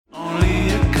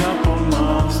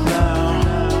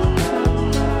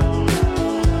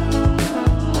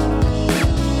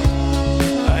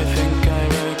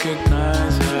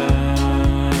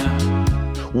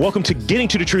Welcome to Getting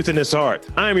to the Truth in This Art.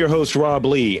 I'm your host, Rob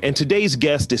Lee, and today's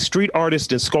guest is street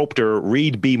artist and sculptor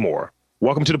Reed Beemore.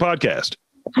 Welcome to the podcast.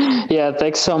 Yeah,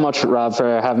 thanks so much, Rob,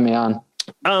 for having me on.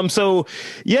 So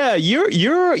yeah, you're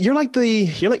like the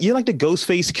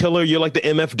Ghostface killer. You're like the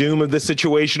MF Doom of this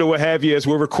situation or what have you. As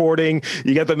we're recording,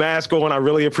 you got the mask on. I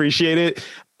really appreciate it.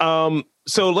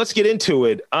 So let's get into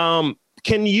it.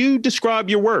 Can you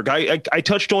describe your work? I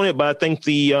touched on it, but I think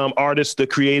the artist, the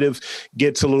creative,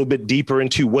 gets a little bit deeper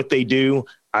into what they do.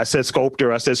 I said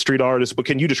sculptor, I said street artist, but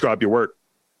can you describe your work?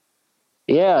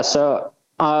 Yeah, so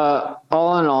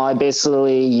all in all, I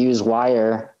basically use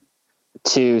wire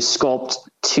to sculpt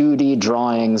 2D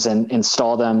drawings and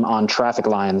install them on traffic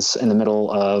lines in the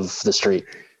middle of the street.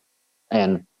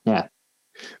 And yeah.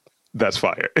 That's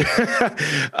fire.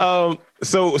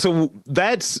 So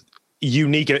that's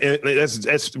unique.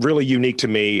 That's really unique to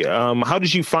me. How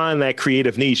did you find that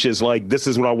creative niche? Is like, this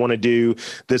is what I want to do.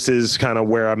 This is kind of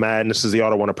where I'm at, and this is the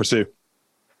art I want to pursue.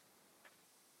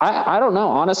 I don't know.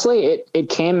 Honestly, it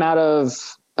came out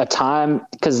of a time,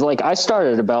 because like I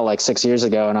started about like 6 years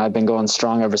ago and I've been going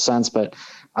strong ever since. But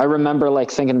I remember like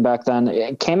thinking back then,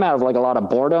 it came out of like a lot of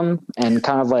boredom and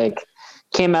kind of like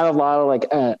came out of a lot of like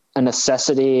a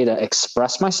necessity to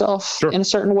express myself in a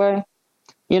certain way.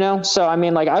 You know, so I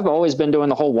mean, like I've always been doing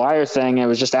the whole wire thing. It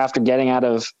was just after getting out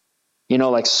of, you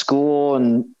know, like school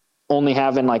and only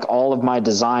having like all of my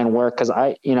design work. Cause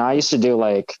I used to do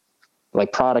like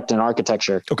product and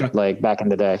architecture, like back in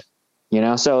the day, you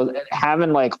know, so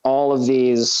having like all of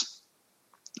these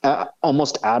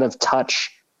almost out of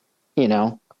touch, you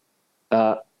know,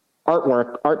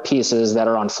 art pieces that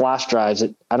are on flash drives.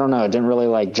 I don't know. It didn't really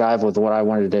like jive with what I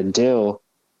wanted to do.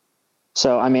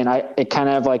 So, I mean, it kind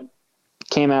of like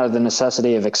came out of the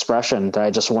necessity of expression that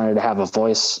I just wanted to have a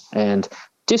voice and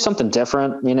do something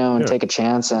different, you know, and take a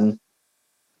chance. And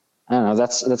I don't know,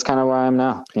 that's kind of where I am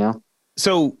now, you know?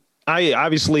 So I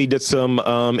obviously did some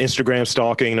Instagram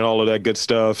stalking and all of that good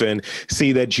stuff, and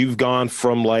see that you've gone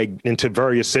from like into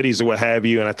various cities or what have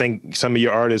you. And I think some of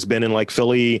your art has been in like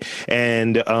Philly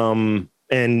and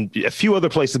a few other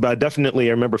places, but I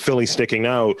remember Philly sticking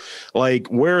out. Like,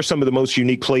 where are some of the most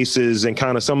unique places and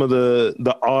kind of some of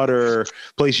the odder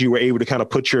places you were able to kind of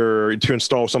to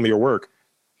install some of your work?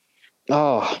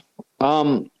 Well,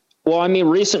 I mean,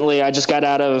 recently I just got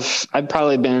I've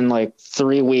probably been like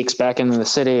 3 weeks back into the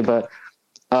city, but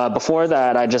before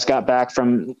that, I just got back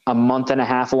from a month and a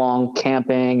half long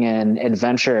camping and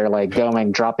adventure, like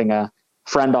dropping a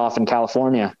friend off in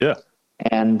California. Yeah.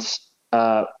 And,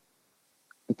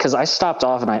 because I stopped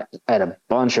off and I had a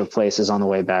bunch of places on the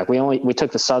way back. We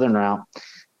took the southern route,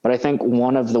 but I think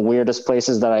one of the weirdest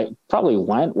places that I probably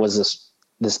went was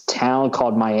this town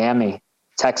called Miami,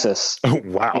 Texas. Oh,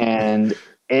 wow. And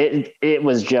it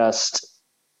was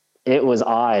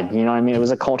odd. You know what I mean? It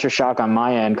was a culture shock on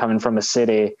my end, coming from a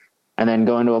city and then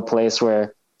going to a place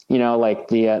where, you know, like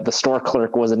the store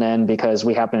clerk wasn't in because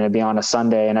we happened to be on a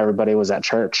Sunday and everybody was at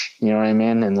church. You know what I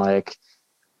mean? And like,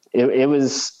 it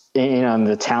was, you know, and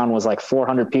the town was like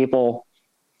 400 people.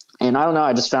 And I don't know,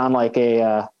 I just found like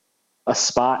a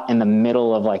spot in the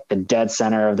middle of like the dead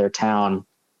center of their town.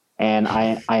 And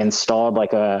I installed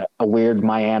like a weird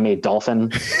Miami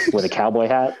dolphin with a cowboy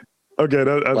hat. Okay.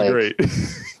 That's like, great.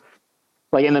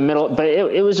 Like in the middle, but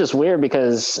it was just weird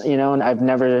because, you know, and I've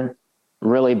never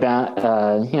really been,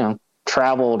 you know,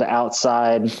 traveled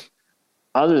outside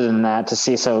other than that to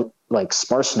see so like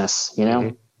sparseness, you know?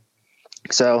 Mm-hmm.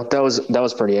 So that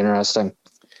was pretty interesting.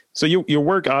 So your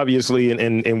work, obviously,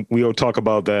 and we'll talk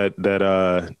about that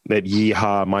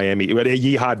Yeehaw Miami,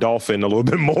 Yeehaw Dolphin a little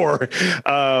bit more.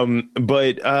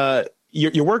 But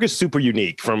your work is super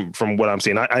unique from what I'm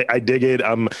seeing. I dig it.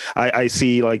 I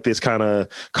see like this kind of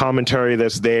commentary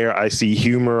that's there. I see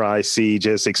humor. I see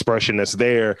just expression that's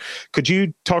there. Could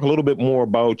you talk a little bit more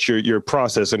about your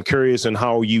process? I'm curious on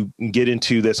how you get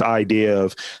into this idea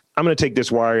of, I'm going to take this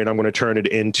wire and I'm going to turn it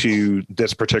into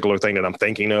this particular thing that I'm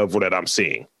thinking of or that I'm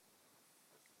seeing.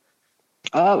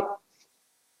 Well,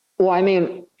 I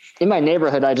mean, in my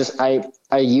neighborhood, I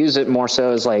use it more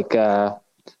so as like pathfinding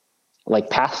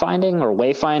or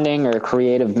wayfinding or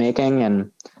creative making.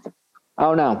 And I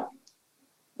don't know,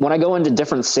 when I go into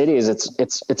different cities,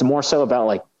 it's more so about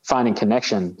like finding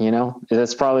connection, you know.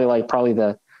 That's probably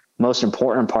the most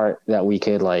important part that we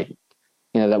could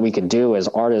that we could do as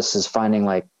artists, is finding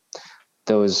like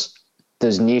those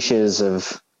niches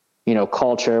of, you know,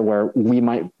 culture where we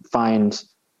might find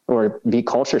or be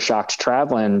culture shocked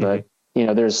traveling, but you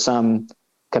know, there's some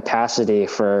capacity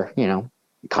for, you know,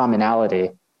 commonality.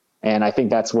 And I think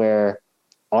that's where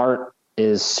art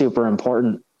is super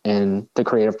important in the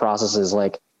creative process, is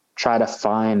like try to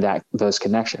find those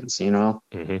connections, you know?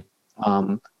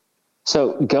 Mm-hmm.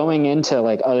 So going into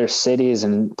like other cities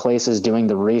and places, doing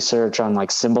the research on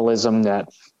like symbolism that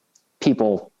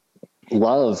people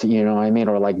love, you know what I mean?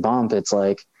 Or like bump, it's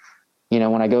like, you know,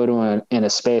 when I go to in a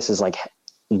space is like,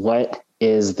 what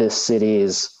is this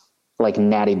city's like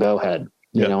natty bowhead?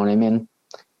 You know what I mean?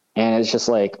 And it's just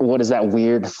like, what is that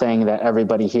weird thing that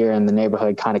everybody here in the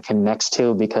neighborhood kind of connects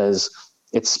to, because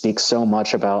it speaks so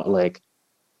much about like,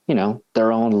 you know,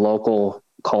 their own local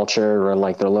culture or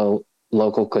like their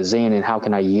local cuisine. And how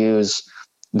can I use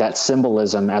that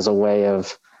symbolism as a way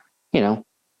of, you know,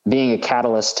 being a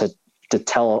catalyst to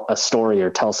tell a story or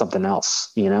tell something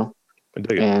else, you know?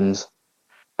 And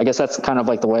I guess that's kind of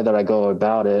like the way that I go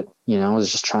about it, you know,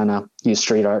 is just trying to use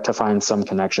street art to find some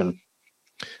connection,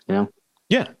 you know?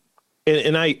 Yeah.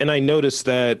 And I noticed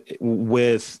that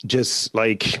with just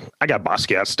like, I got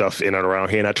Basquiat stuff in and around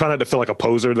here, and I try not to feel like a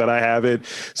poser that I have it.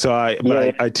 So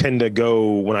I tend to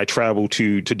go when I travel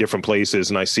to different places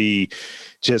and I see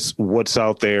just what's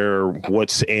out there,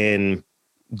 what's in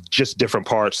just different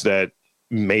parts that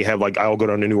may have, like, I'll go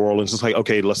down to New Orleans. It's like,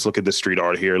 okay, let's look at the street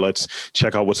art here. Let's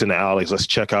check out what's in the alleys. Let's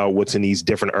check out what's in these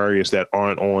different areas that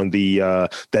aren't on the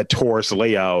that tourist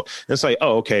layout. And it's like,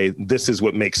 oh, okay, this is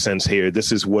what makes sense here.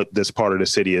 This is what this part of the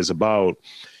city is about.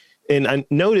 And I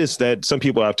noticed that some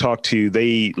people I've talked to,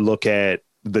 they look at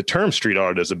the term street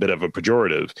art as a bit of a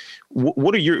pejorative.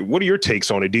 What are your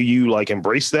takes on it? Do you like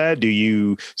embrace that? Do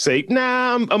you say,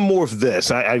 nah, I'm more of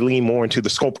this. I lean more into the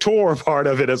sculptor part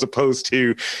of it as opposed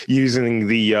to using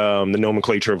the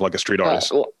nomenclature of like a street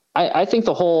artist. Well, I think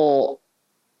the whole,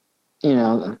 you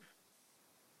know,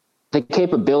 the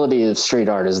capability of street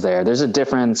art is there. There's a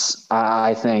difference,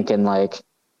 I think, in like,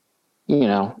 you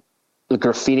know, the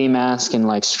graffiti mask and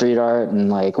like street art and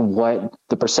like what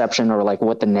the perception or like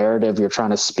what the narrative you're trying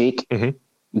to speak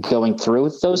going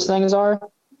through those things are.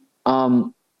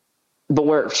 But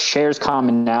where it shares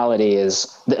commonality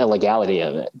is the illegality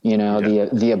of it, you know,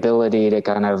 the ability to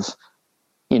kind of,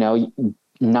 you know,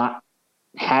 not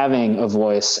having a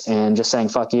voice and just saying,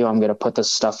 fuck you, I'm going to put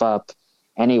this stuff up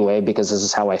anyway, because this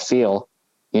is how I feel,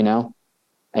 you know?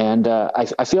 And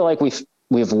I feel like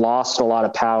we've lost a lot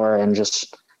of power and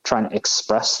just trying to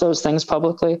express those things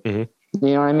publicly. You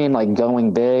know what I mean? Like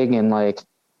going big. And like,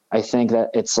 I think that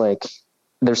it's like,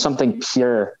 there's something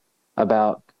pure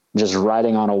about just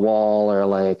writing on a wall or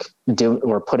like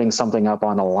or putting something up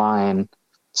on a line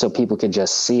so people could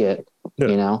just see it.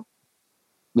 You know,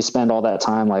 we spend all that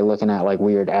time like looking at like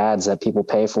weird ads that people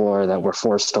pay for that we're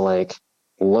forced to like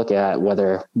look at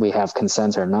whether we have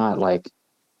consent or not. Like,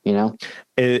 you know,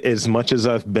 as much as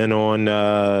I've been on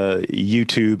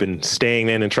YouTube and staying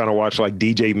in and trying to watch like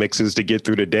DJ mixes to get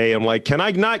through the day, I'm like, can I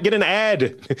not get an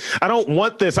ad? I don't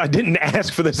want this. I didn't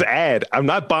ask for this ad. I'm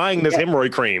not buying this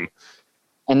hemorrhoid cream.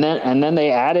 And then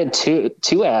they added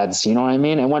two ads, you know what I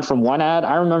mean? It went from one ad.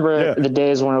 I remember the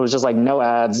days when it was just like no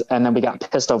ads, and then we got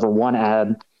pissed over one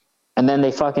ad, and then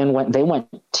they went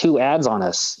two ads on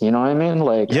us. You know what I mean?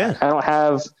 Like, I don't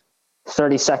have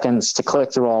 30 seconds to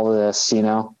click through all of this, you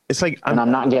know? It's like,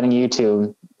 I'm not getting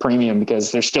YouTube Premium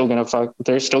because they're still going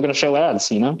to show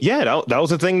ads, you know? Yeah. That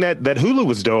was the thing that Hulu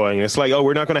was doing. It's like, oh,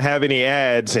 we're not going to have any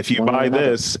ads if you buy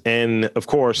this. And of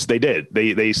course they did.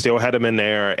 They still had them in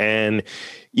there, and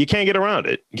you can't get around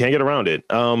it.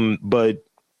 But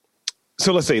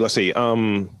so let's see,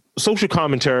 social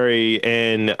commentary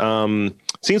and,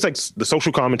 seems like the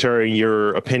social commentary and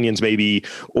your opinions maybe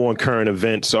on current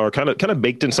events are kind of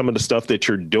baked in some of the stuff that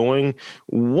you're doing.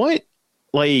 What,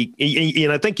 like,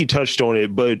 and I think you touched on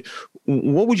it, but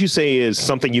what would you say is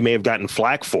something you may have gotten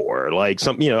flack for? Like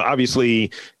some, you know,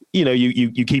 obviously, you know,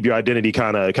 you keep your identity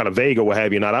kind of vague or what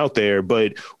have you, not out there,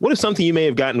 but what is something you may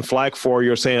have gotten flack for?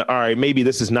 You're saying, all right, maybe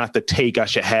this is not the take I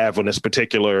should have on this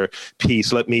particular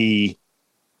piece. Let me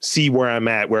see where I'm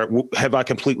at. Where have I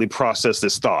completely processed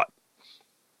this thought?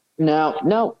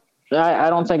 No, I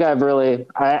don't think I've really,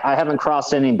 I haven't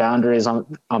crossed any boundaries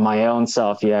on my own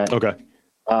self yet. Okay.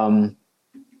 I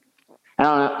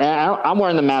don't know. I'm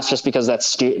wearing the mask just because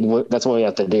that's what we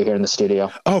have to do here in the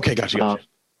studio. Okay. Gotcha.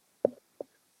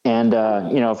 And,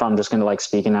 you know, if I'm just going to like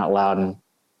speaking out loud and,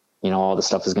 you know, all the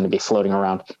stuff is going to be floating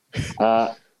around.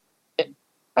 I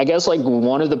guess like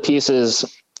one of the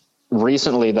pieces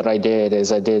recently that I did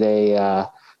is I did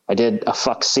a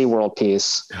fuck SeaWorld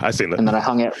piece. I seen that. And then I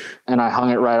hung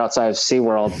it right outside of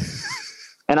SeaWorld.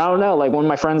 And I don't know, like when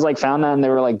my friends like found that and they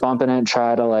were like bumping it and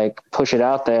try to like push it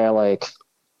out there, like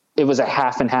it was a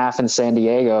half and half in San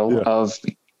Diego of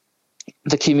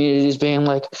the communities being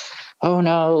like, oh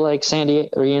no, like San Diego,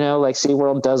 or, you know, like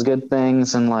SeaWorld does good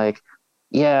things. And like,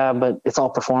 yeah, but it's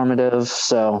all performative.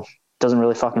 So doesn't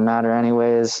really fucking matter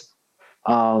anyways.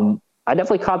 I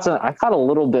definitely I caught a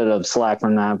little bit of slack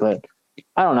from that, but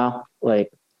I don't know.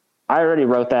 Like, I already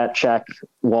wrote that check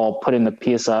while putting the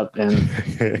piece up, and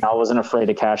I wasn't afraid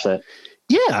to cash it.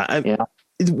 Yeah. I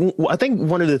I think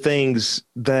one of the things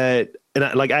that, and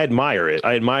I admire it.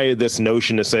 I admire this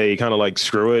notion to say kind of like,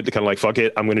 screw it, kind of like, fuck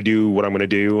it. I'm going to do what I'm going to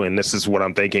do. And this is what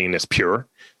I'm thinking. And it's pure.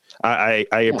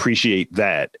 I appreciate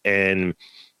that. And,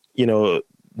 you know,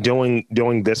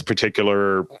 doing this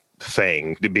particular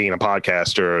thing, being a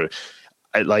podcaster,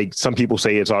 like, some people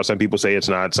say it's awesome. Some people say it's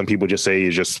not. Some people just say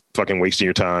it's just fucking wasting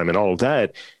your time and all of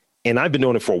that. And I've been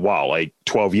doing it for a while, like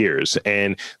 12 years.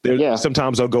 And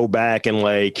sometimes I'll go back and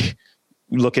like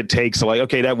look at takes like,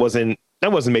 okay, that wasn't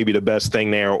maybe the best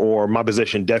thing there, or my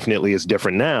position definitely is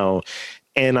different now.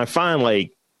 And I find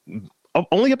like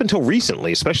only up until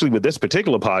recently, especially with this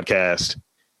particular podcast,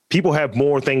 people have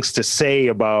more things to say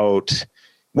about,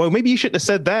 well, maybe you shouldn't have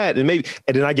said that. And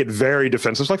then I get very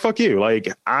defensive. It's like, fuck you.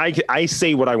 Like, I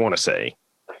say what I want to say.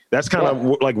 That's kind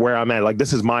of like where I'm at. Like,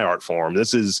 this is my art form.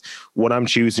 This is what I'm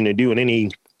choosing to do. And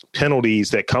any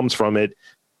penalties that comes from it,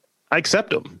 I accept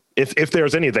them if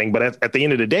there's anything. But at the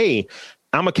end of the day,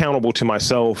 I'm accountable to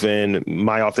myself and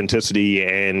my authenticity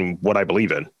and what I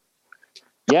believe in.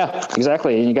 Yeah,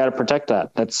 exactly. And you got to protect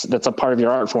that. That's a part of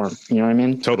your art form. You know what I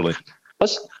mean? Totally.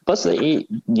 Plus, you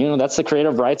know, that's the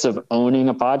creative rights of owning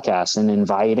a podcast and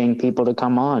inviting people to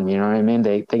come on. You know what I mean?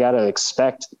 They got to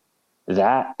expect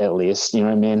that, at least, you know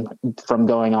what I mean, from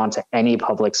going on to any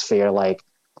public sphere, like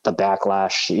the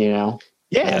backlash, you know?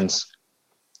 Yeah. And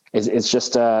it's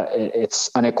just, it's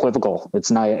unequivocal. It's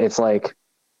not, it's like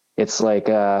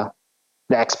the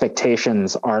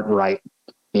expectations aren't right.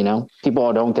 You know,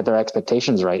 people don't get their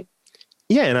expectations right.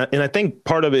 Yeah. And I think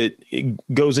part of it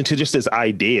goes into just this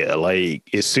idea, like,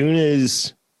 as soon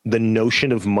as the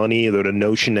notion of money, or the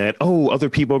notion that, oh, other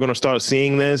people are going to start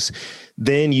seeing this,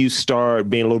 then you start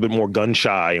being a little bit more gun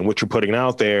shy in what you're putting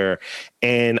out there.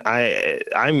 And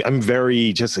I'm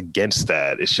very just against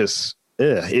that. It's just,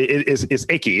 it's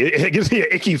icky. It gives me an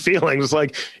icky feeling. It's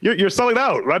like you're selling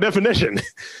out by definition.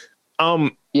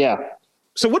 Yeah.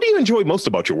 So what do you enjoy most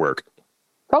about your work?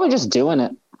 Probably just doing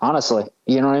it, honestly.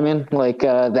 You know what I mean? Like,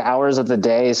 the hours of the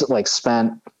days like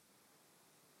spent,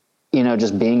 you know,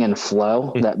 just being in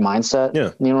flow, that mindset.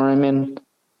 Yeah. You know what I mean?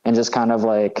 And just kind of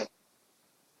like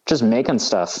just making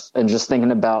stuff and just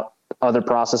thinking about other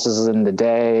processes in the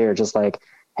day, or just like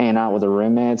hanging out with the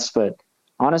roommates. But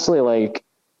honestly, like,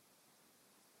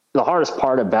 the hardest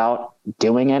part about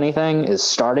doing anything is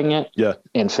starting it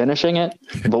and finishing it.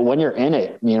 But when you're in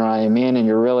it, you know what I mean? And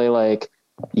you're really like,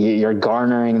 you're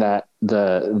garnering that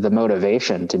the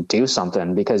motivation to do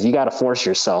something, because you got to force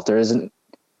yourself. There isn't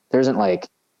like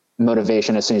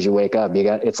motivation as soon as you wake up.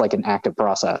 It's like an active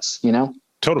process, you know?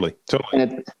 Totally.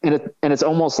 And it's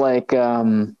almost like,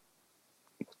 you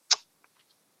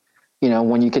know,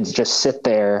 when you could just sit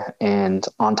there and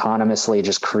autonomously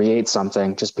just create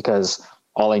something, just because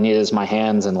all I need is my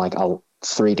hands and like a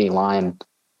 3D line,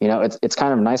 you know, it's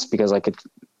kind of nice because I could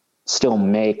still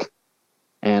make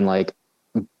and like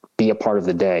be a part of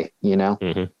the day, you know?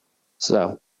 Mm-hmm.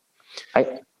 So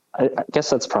I guess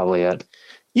that's probably it.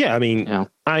 Yeah. I mean, you know?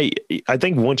 I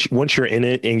think once you're in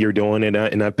it and you're doing it,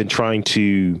 and I've been trying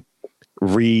to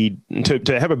read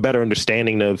to have a better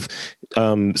understanding of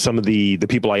some of the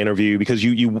people I interview, because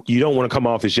you don't want to come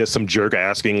off as just some jerk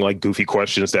asking like goofy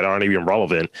questions that aren't even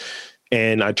relevant.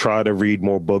 And I try to read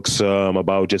more books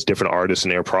about just different artists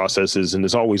and their processes. And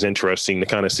it's always interesting to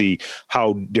kind of see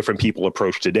how different people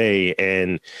approach today.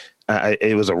 And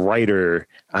it was a writer,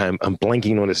 I'm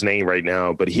blanking on his name right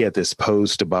now, but he had this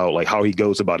post about like how he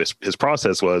goes about his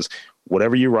process was,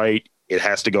 whatever you write, it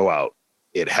has to go out.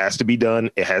 It has to be done.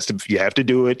 You have to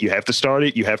do it. You have to start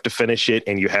it. You have to finish it,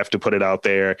 and you have to put it out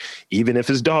there. Even if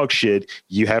it's dog shit,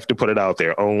 you have to put it out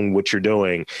there, own what you're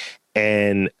doing.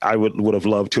 And I would have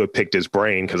loved to have picked his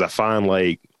brain, because I find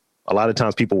like a lot of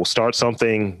times people will start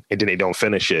something and then they don't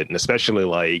finish it. And especially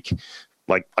like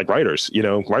writers, you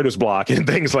know, writer's block and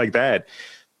things like that.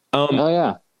 Oh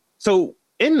yeah. So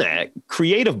in that,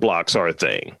 creative blocks are a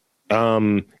thing.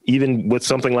 Even with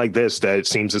something like this, that it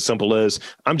seems as simple as,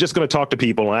 I'm just going to talk to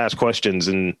people and ask questions,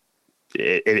 and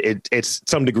it's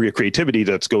some degree of creativity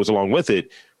that goes along with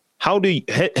it. How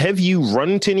have you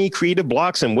run into any creative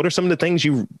blocks, and what are some of the things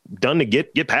you've done to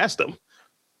get past them?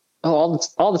 Oh,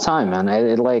 all the time, man.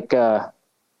 You know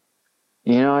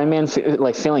what I mean?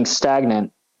 Like feeling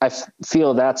stagnant. I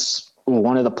feel that's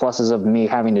one of the pluses of me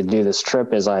having to do this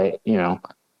trip, is I, you know,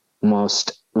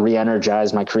 most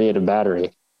re-energize my creative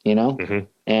battery, you know? Mm-hmm.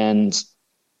 And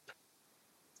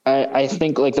I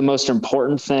think like the most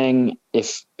important thing,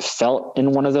 if felt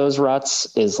in one of those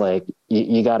ruts, is like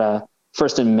you gotta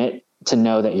first admit to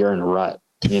know that you're in a rut,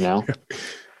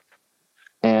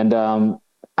 and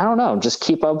I don't know, just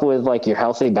keep up with like your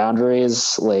healthy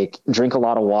boundaries, like drink a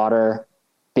lot of water,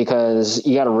 because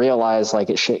you got to realize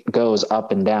like shit goes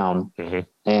up and down.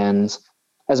 And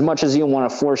as much as you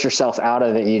want to force yourself out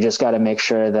of it, you just got to make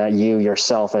sure that you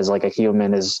yourself as like a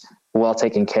human is well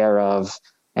taken care of,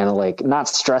 and like not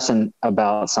stressing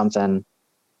about something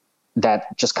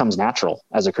that just comes natural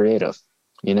as a creative,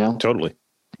 Totally.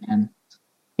 And,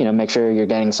 make sure you're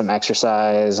getting some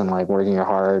exercise and like working your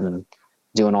heart and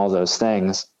doing all those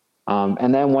things.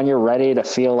 And then when you're ready to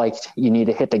feel like you need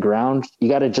to hit the ground, you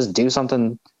got to just do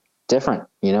something different,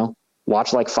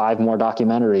 watch like 5 more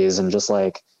documentaries and just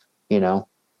like,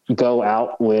 go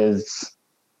out with,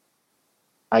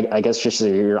 I guess, just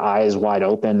your eyes wide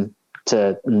open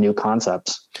to new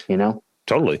concepts,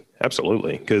 Totally.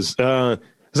 Absolutely. Because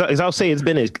as I'll say, it's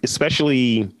been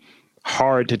especially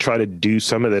hard to try to do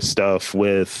some of this stuff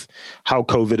with how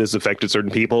COVID has affected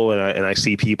certain people. And I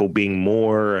see people being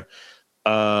more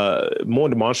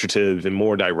demonstrative and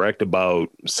more direct about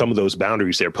some of those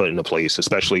boundaries they're putting into place,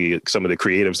 especially some of the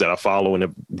creatives that I follow and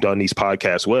have done these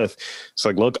podcasts with. It's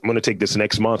like, look, I'm going to take this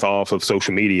next month off of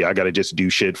social media. I got to just do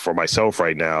shit for myself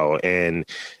right now. And,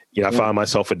 I find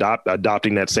myself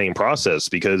adopting that same process,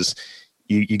 because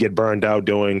you get burned out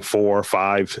doing 4,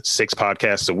 5, 6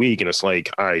 podcasts a week. And it's like,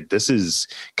 all right, this is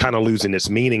kind of losing its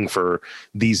meaning for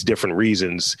these different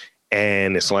reasons.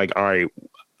 And it's like, all right,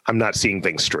 I'm not seeing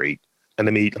things straight. And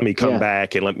let me come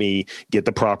back and let me get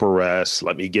the proper rest.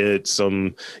 Let me get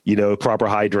some, proper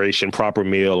hydration, proper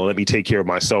meal, and let me take care of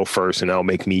myself first. And that'll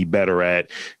make me better at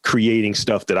creating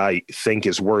stuff that I think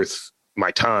is worth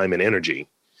my time and energy.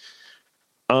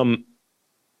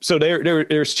 So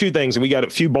there's 2 things, and we got a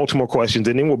few Baltimore questions,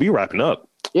 and then we'll be wrapping up.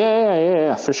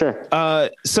 Yeah, for sure.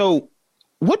 So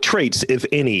what traits, if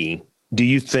any, do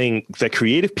you think that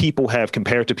creative people have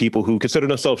compared to people who consider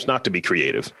themselves not to be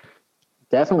creative?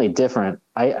 Definitely different.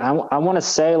 I want to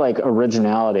say like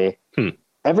originality.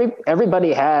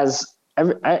 Everybody has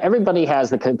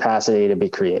the capacity to be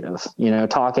creative,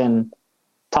 talking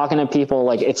to people,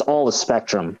 like it's all a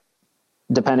spectrum,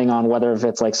 depending on whether if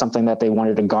it's like something that they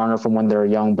wanted to garner from when they were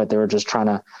young, but they were just trying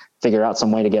to figure out some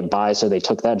way to get by. So they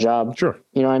took that job. Sure.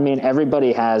 You know what I mean?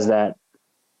 Everybody has that.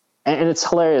 And it's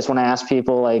hilarious when I ask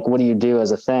people like, what do you do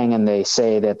as a thing? And they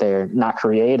say that they're not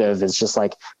creative. It's just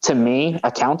like, to me,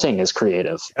 accounting is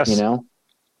creative. Yes.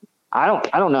 I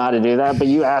don't know how to do that, but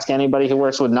you ask anybody who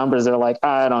works with numbers, they're like,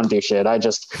 I don't do shit. I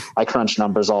crunch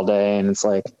numbers all day. And it's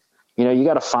like, you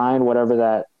got to find whatever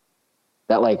that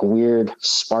like weird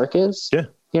spark is. Yeah.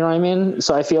 You know what I mean?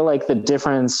 So I feel like the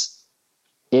difference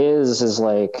is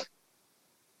like,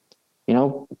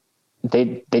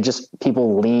 they just,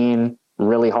 people lean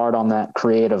really hard on that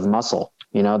creative muscle.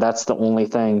 That's the only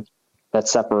thing that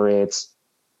separates,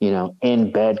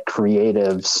 in bed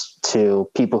creatives to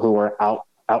people who are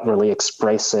outwardly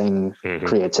expressing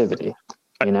creativity,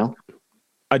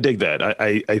 I dig that.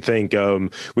 I think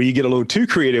when you get a little too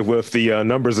creative with the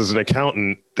numbers as an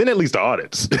accountant, then at least the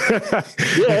audits.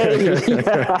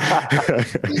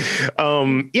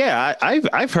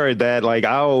 I've heard that.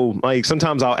 Like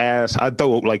sometimes I'll ask. I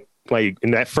throw like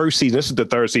in that first season. This is the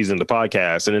 3rd season of the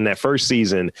podcast, and in that first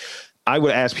season, I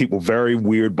would ask people very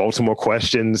weird Baltimore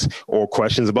questions or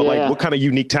questions about like, what kind of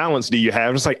unique talents do you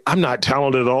have? It's like, I'm not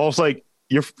talented at all. It's like,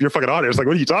 you're fucking audience. Like,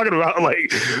 what are you talking about?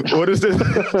 Like, what is this?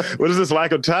 What is this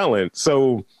lack of talent?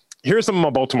 So here's some of my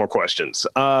Baltimore questions.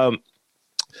 So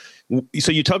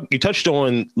you touched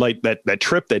on like that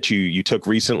trip that you took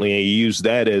recently, and you used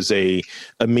that as a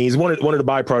means. One of the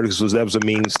byproducts was that was a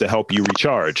means to help you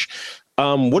recharge.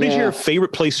 What is your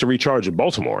favorite place to recharge in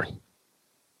Baltimore?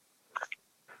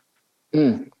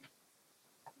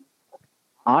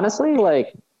 Honestly,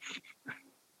 like,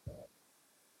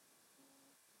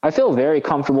 I feel very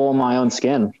comfortable in my own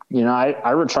skin.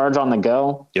 I recharge on the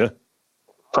go. Yeah.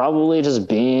 Probably just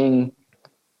being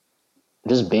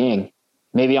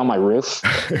maybe on my roof.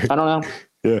 I don't know.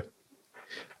 Yeah.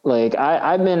 Like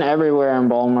I've been everywhere in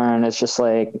Baltimore, and it's just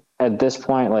like, at this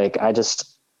point, like I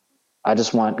just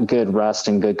want good rest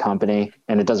and good company,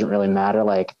 and it doesn't really matter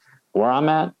like where I'm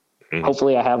at.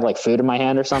 Hopefully I have like food in my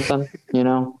hand or something,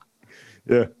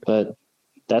 Yeah. But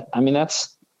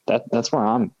that's where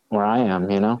I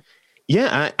am,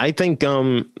 Yeah, I think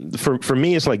for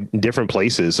me it's like different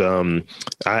places.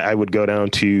 I would go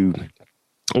down to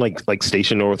like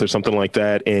Station North or something like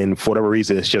that, and for whatever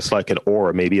reason it's just like an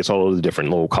aura. Maybe it's all of the different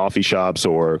little coffee shops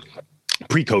or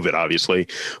pre-COVID, obviously,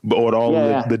 but with all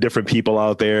the different people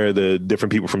out there, the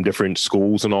different people from different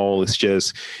schools and all, it's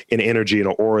just an energy and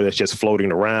an aura that's just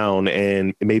floating around.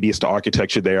 And maybe it's the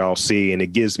architecture there I'll see, and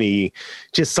it gives me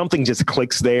just something just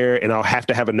clicks there, and I'll have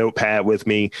to have a notepad with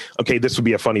me. Okay, this would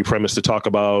be a funny premise to talk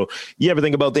about. You ever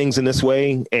think about things in this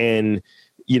way? And,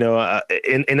 you know,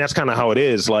 and that's kind of how it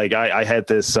is. Like I had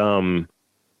this,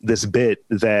 this bit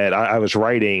that I was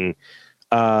writing,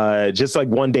 just like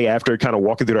one day after kind of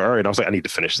walking through the area, and I was like, I need to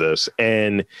finish this.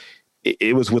 And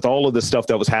it was with all of the stuff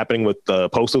that was happening with the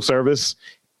postal service.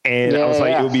 And I was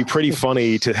like, it would be pretty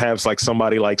funny to have like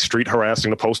somebody like street harassing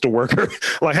the postal worker,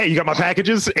 like, hey, you got my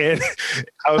packages? And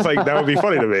I was like, that would be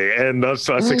funny to me. And let's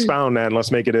expound that, and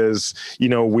let's make it as, you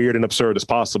know, weird and absurd as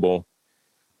possible.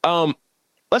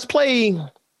 Let's play.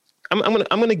 I'm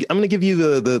gonna give you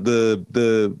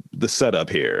the setup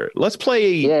here. Let's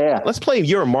play. Let's play.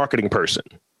 You're a marketing person.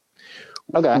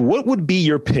 Okay. What would be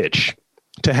your pitch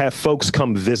to have folks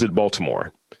come visit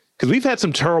Baltimore? Because we've had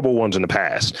some terrible ones in the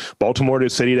past. Baltimore, the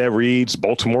city that reads.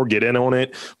 Baltimore, get in on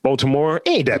it. Baltimore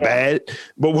ain't that bad.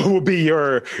 But what would be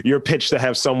your pitch to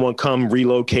have someone come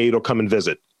relocate or come and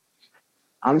visit?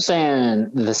 I'm saying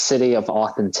the city of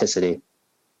authenticity.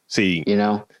 See, you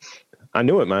know. I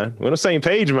knew it, man. We're on the same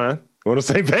page, man. We're on the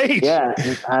same page. Yeah.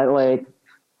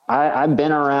 I've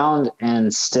been around,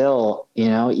 and still, you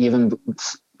know, even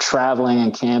traveling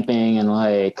and camping and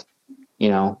like, you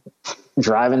know,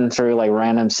 driving through like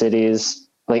random cities,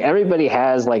 like everybody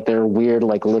has like their weird,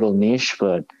 like little niche,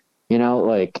 but you know,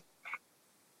 like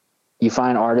you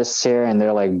find artists here and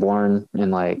they're like born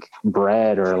and like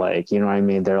bred, or like, you know what I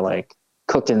mean? They're like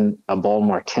cooked in a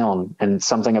Baltimore kiln, and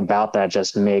something about that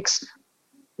just makes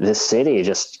this city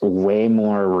just way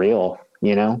more real,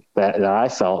 you know, that I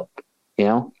felt, you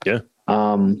know? Yeah.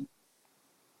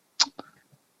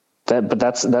 But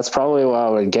that's probably what I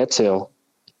would get to.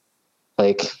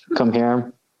 Like, come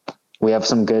here. We have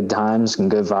some good times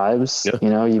and good vibes. Yeah. You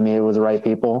know, you meet with the right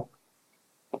people.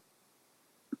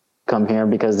 Come here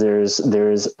because there's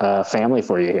a family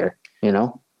for you here, you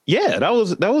know? Yeah, that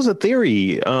was a theory.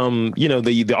 You know,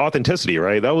 the authenticity,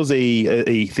 right? That was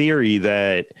a theory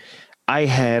that I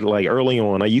had like early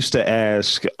on. I used to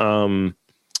ask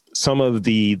some of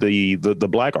the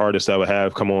black artists that I would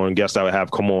have come on, guests I would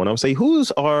have come on. I would say, who's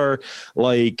our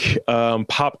like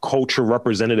pop culture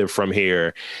representative from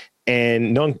here?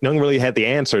 And none really had the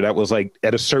answer that was like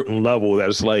at a certain level that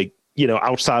was like, you know,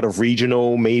 outside of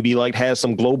regional, maybe like has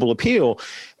some global appeal.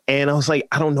 And I was like,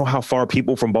 I don't know how far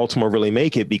people from Baltimore really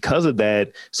make it because of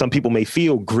that. Some people may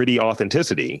feel gritty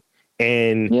authenticity,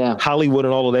 and Hollywood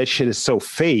and all of that shit is so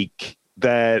fake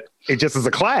that it just is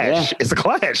a clash. Yeah. It's a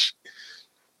clash.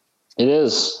 It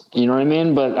is, you know what I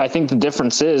mean? But I think the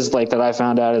difference is like that I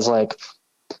found out is like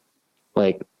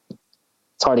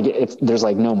it's hard to get if there's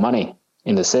like no money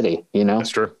in the city, you know?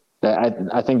 That's true.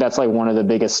 I think that's like one of the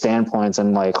biggest standpoints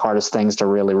and like hardest things to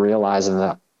really realize in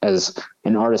that as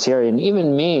an artist here. And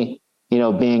even me, you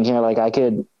know, being here, like I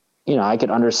could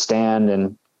understand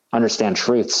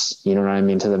truths, you know what I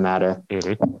mean, to the matter.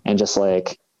 Mm-hmm. And just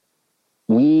like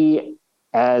we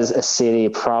as a city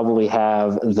probably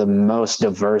have the most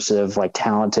diverse, like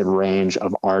talented range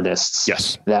of artists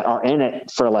that are in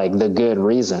it for like the good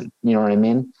reason. You know what I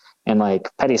mean? And like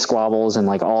petty squabbles and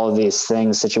like all of these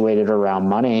things situated around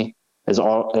money is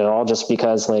all just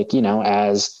because like, you know,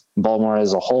 as Baltimore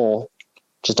as a whole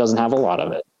just doesn't have a lot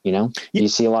of it, you know? You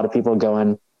see a lot of people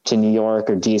going to New York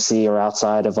or DC or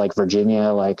outside of like Virginia,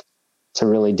 like to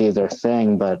really do their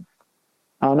thing. But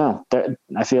I don't know.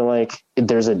 I feel like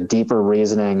there's a deeper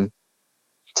reasoning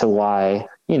to why,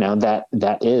 you know, that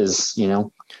is, you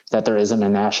know, that there isn't a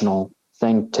national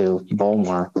thing to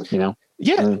Baltimore, you know?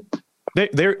 Yeah.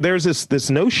 There's this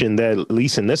notion that at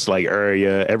least in this like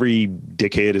area, every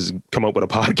dickhead has come up with a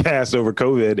podcast over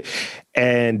COVID,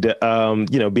 and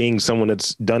you know, being someone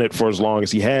that's done it for as long as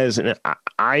he has, and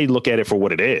I look at it for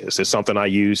what it is. It's something I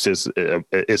use as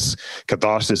it's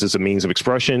catharsis as a means of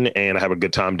expression, and I have a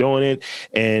good time doing it.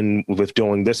 And with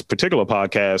doing this particular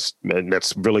podcast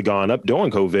that's really gone up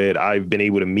during COVID, I've been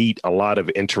able to meet a lot of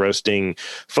interesting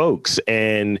folks.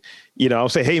 And you know, I'll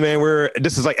say, hey, man,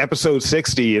 this is like episode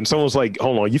 60. And someone's like,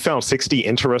 hold on, you found 60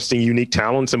 interesting, unique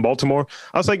talents in Baltimore?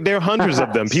 I was like, there are hundreds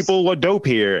of them. People are dope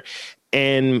here.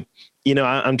 And, you know,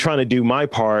 I'm trying to do my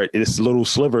part, this little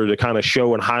sliver to kind of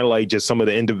show and highlight just some of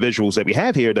the individuals that we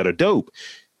have here that are dope.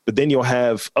 But then you'll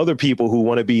have other people who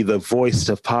want to be the voice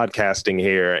of podcasting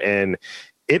here. And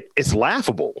it's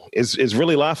laughable. It's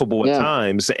really laughable at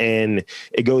times. And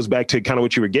it goes back to kind of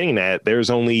what you were getting at. There's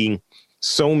only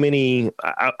so many,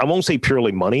 I won't say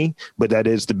purely money, but that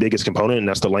is the biggest component, and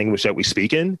that's the language that we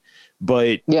speak in.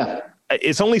 But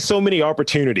it's only so many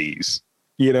opportunities,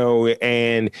 you know,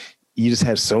 and you just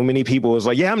have so many people. It's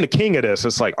like, yeah, I'm the king of this.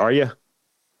 It's like, are you?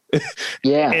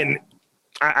 Yeah. And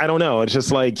I don't know. It's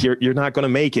just like you're not going to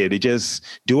make it. It just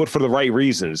do it for the right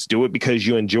reasons. Do it because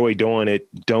you enjoy doing it.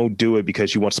 Don't do it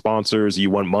because you want sponsors,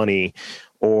 you want money,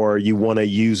 or you want to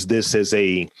use this as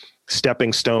a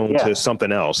stepping stone to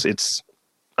something else.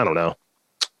 I don't know.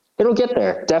 It'll get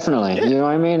there. Definitely. Yeah. You know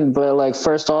what I mean? But like,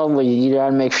 first of all, you got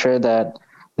to make sure that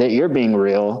you're being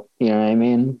real. You know what I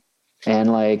mean?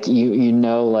 And like, you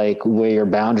know, like where your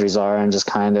boundaries are, and just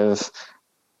kind of,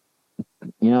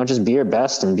 you know, just be your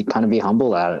best and be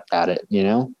humble at it, you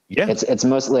know? Yeah. It's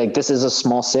mostly like, this is a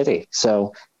small city.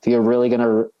 So if you're really going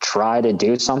to try to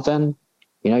do something,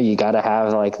 you know, you got to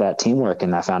have like that teamwork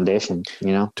and that foundation, you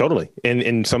know? Totally.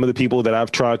 And some of the people that I've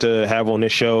tried to have on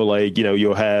this show, like, you know,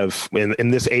 you'll have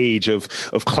in this age of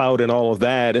cloud and all of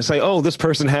that, it's like, oh, this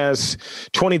person has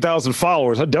 20,000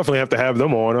 followers. I definitely have to have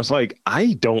them on. I was like,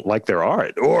 I don't like their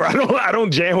art, or I don't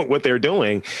jam with what they're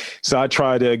doing. So I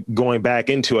try to, going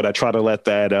back into it, I try to let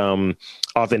that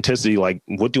authenticity, like,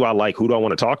 what do I like? Who do I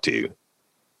want to talk to?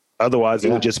 Otherwise,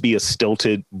 it would just be a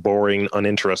stilted, boring,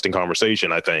 uninteresting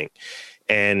conversation, I think.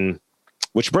 And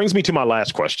which brings me to my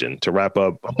last question to wrap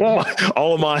up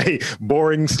all of my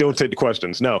boring, stilted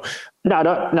questions. No,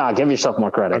 give yourself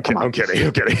more credit. I'm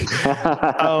kidding.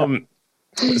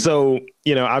 So,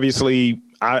 you know, obviously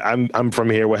I'm from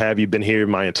here. What have you, been here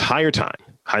my entire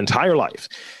life.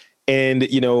 And,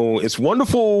 you know, it's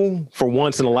wonderful for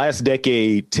once in the last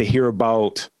decade to hear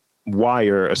about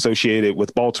Wire associated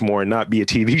with Baltimore and not be a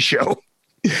TV show.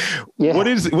 Yeah. What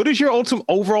is your ultimate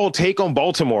overall take on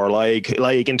Baltimore? Like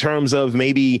in terms of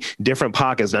maybe different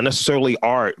pockets, not necessarily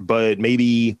art, but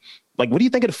maybe like, what do you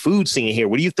think of the food scene here?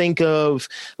 What do you think of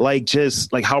like,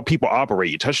 just like how people operate?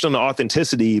 You touched on the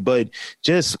authenticity, but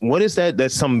just what is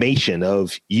that summation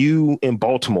of you in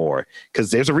Baltimore? Because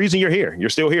there's a reason you're here. You're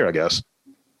still here, I guess.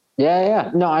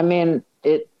 Yeah. No, I mean,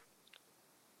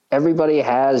 everybody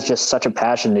has just such a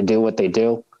passion to do what they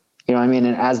do. You know what I mean?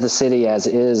 And as the city as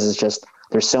is just,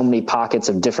 there's so many pockets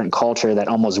of different culture that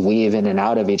almost weave in and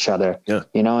out of each other,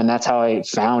 you know, and that's how I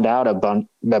found out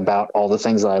about all the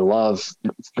things that I love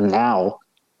now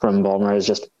from Baltimore is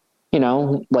just, you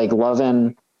know, like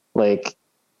loving like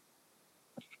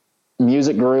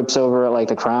music groups over at like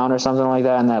the Crown or something like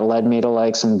that. And that led me to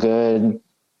like some good,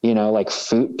 you know, like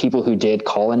food people who did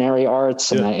culinary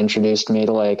arts. And that introduced me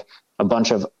to like a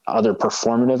bunch of other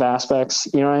performative aspects,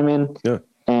 you know what I mean? Yeah.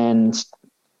 And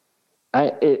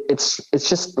it's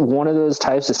just one of those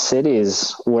types of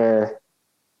cities where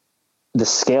the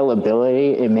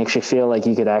scalability, it makes you feel like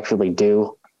you could actually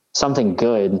do something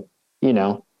good, you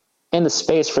know, in the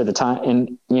space for the time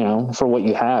and, you know, for what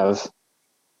you have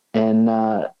and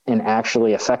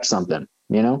actually affect something,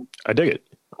 you know? I dig it.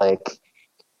 Like,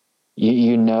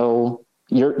 you know,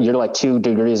 you're like 2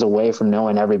 degrees away from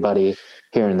knowing everybody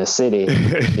here in the city,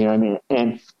 you know what I mean?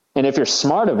 And if you're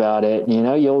smart about it, you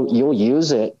know, you'll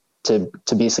use it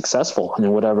to be successful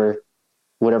in whatever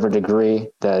degree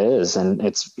that is. And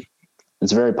it's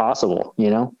very possible, you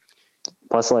know,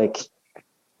 plus like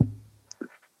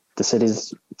the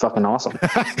city's fucking awesome.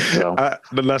 So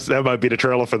that might be the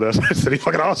trailer for this. City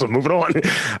fucking awesome. Moving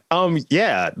on.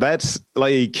 Yeah, that's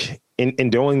like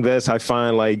in doing this, I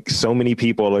find like so many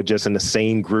people are just in the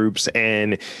same groups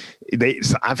and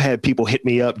I've had people hit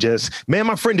me up just, man,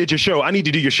 my friend did your show. I need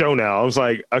to do your show now. I was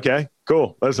like, okay,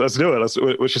 cool. Let's do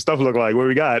it. What's your stuff look like? What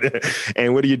we got?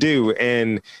 And what do you do?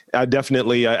 And I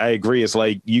agree. It's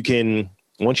like you can,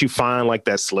 once you find like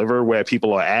that sliver where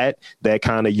people are at, that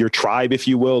kind of your tribe, if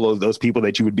you will, or those people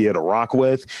that you would be able to rock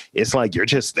with, it's like you're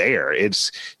just there.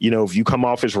 It's, you know, if you come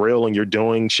off as real and you're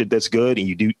doing shit that's good and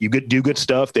you do good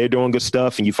stuff, they're doing good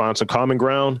stuff, and you find some common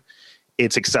ground,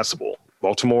 it's accessible.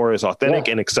 Baltimore is authentic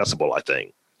and accessible, I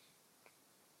think.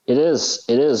 It is.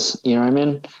 You know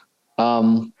what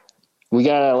I mean? We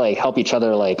gotta like help each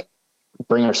other, like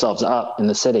bring ourselves up in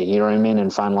the city, you know what I mean?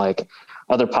 And find like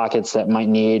other pockets that might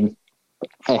need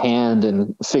a hand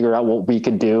and figure out what we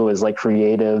could do as like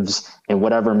creatives in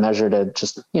whatever measure to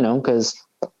just, you know, cause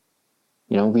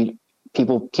you know,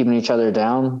 people keeping each other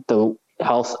down, the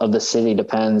health of the city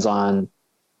depends on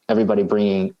everybody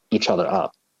bringing each other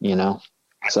up, you know?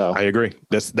 So I agree.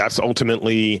 That's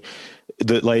ultimately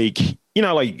the, like, you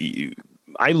know, like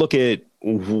I look at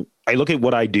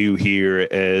what I do here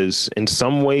as in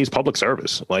some ways public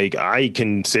service. Like I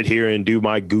can sit here and do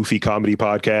my goofy comedy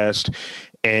podcast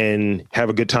and have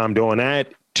a good time doing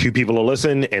that. 2 people to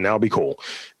listen and that'll be cool.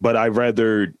 But I'd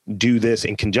rather do this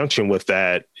in conjunction with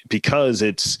that because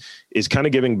it's kind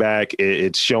of giving back.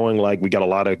 It's showing like we got a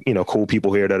lot of, cool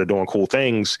people here that are doing cool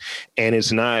things. And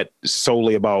it's not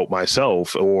solely about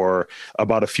myself or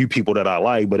about a few people that I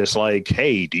like, but it's like,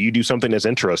 hey, do you do something that's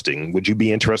interesting? Would you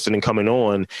be interested in coming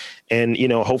on? And,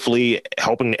 hopefully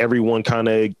helping everyone kind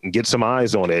of get some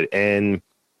eyes on it. And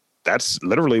that's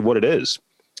literally what it is.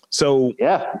 So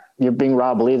yeah, you're being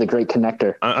Rob Lee, the great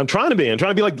connector. I'm trying to be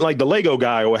like the Lego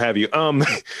guy or what have you.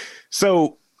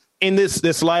 So in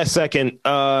this last second,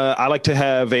 I like to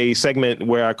have a segment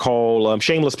where I call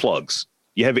shameless plugs.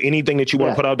 You have anything that you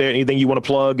want to put out there? Anything you want to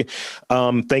plug?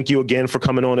 Thank you again for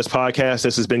coming on this podcast.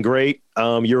 This has been great.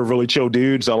 You're a really chill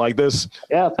dude, so I like this.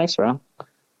 Yeah, thanks, bro.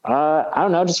 I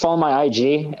don't know. Just follow my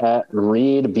IG at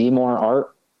Reed Be More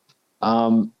Art.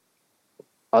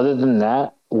 Other than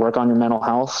that, work on your mental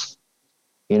health.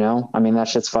 That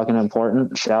shit's fucking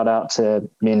important. Shout out to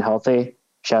being healthy.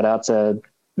 Shout out to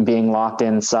being locked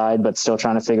inside, but still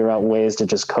trying to figure out ways to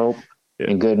just cope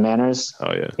in good manners.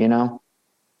 Oh yeah.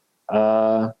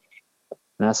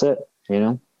 That's it.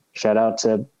 Shout out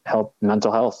to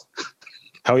mental health.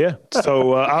 Hell yeah.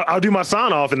 So I'll do my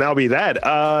sign off and that'll be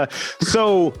that.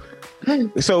 So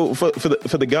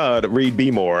for the God, Reed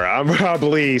Be More, I'm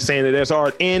probably saying that there's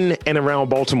art in and around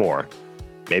Baltimore.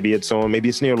 Maybe it's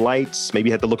near lights. Maybe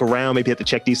you have to look around. Maybe you have to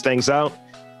check these things out.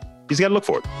 You just got to look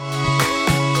for it.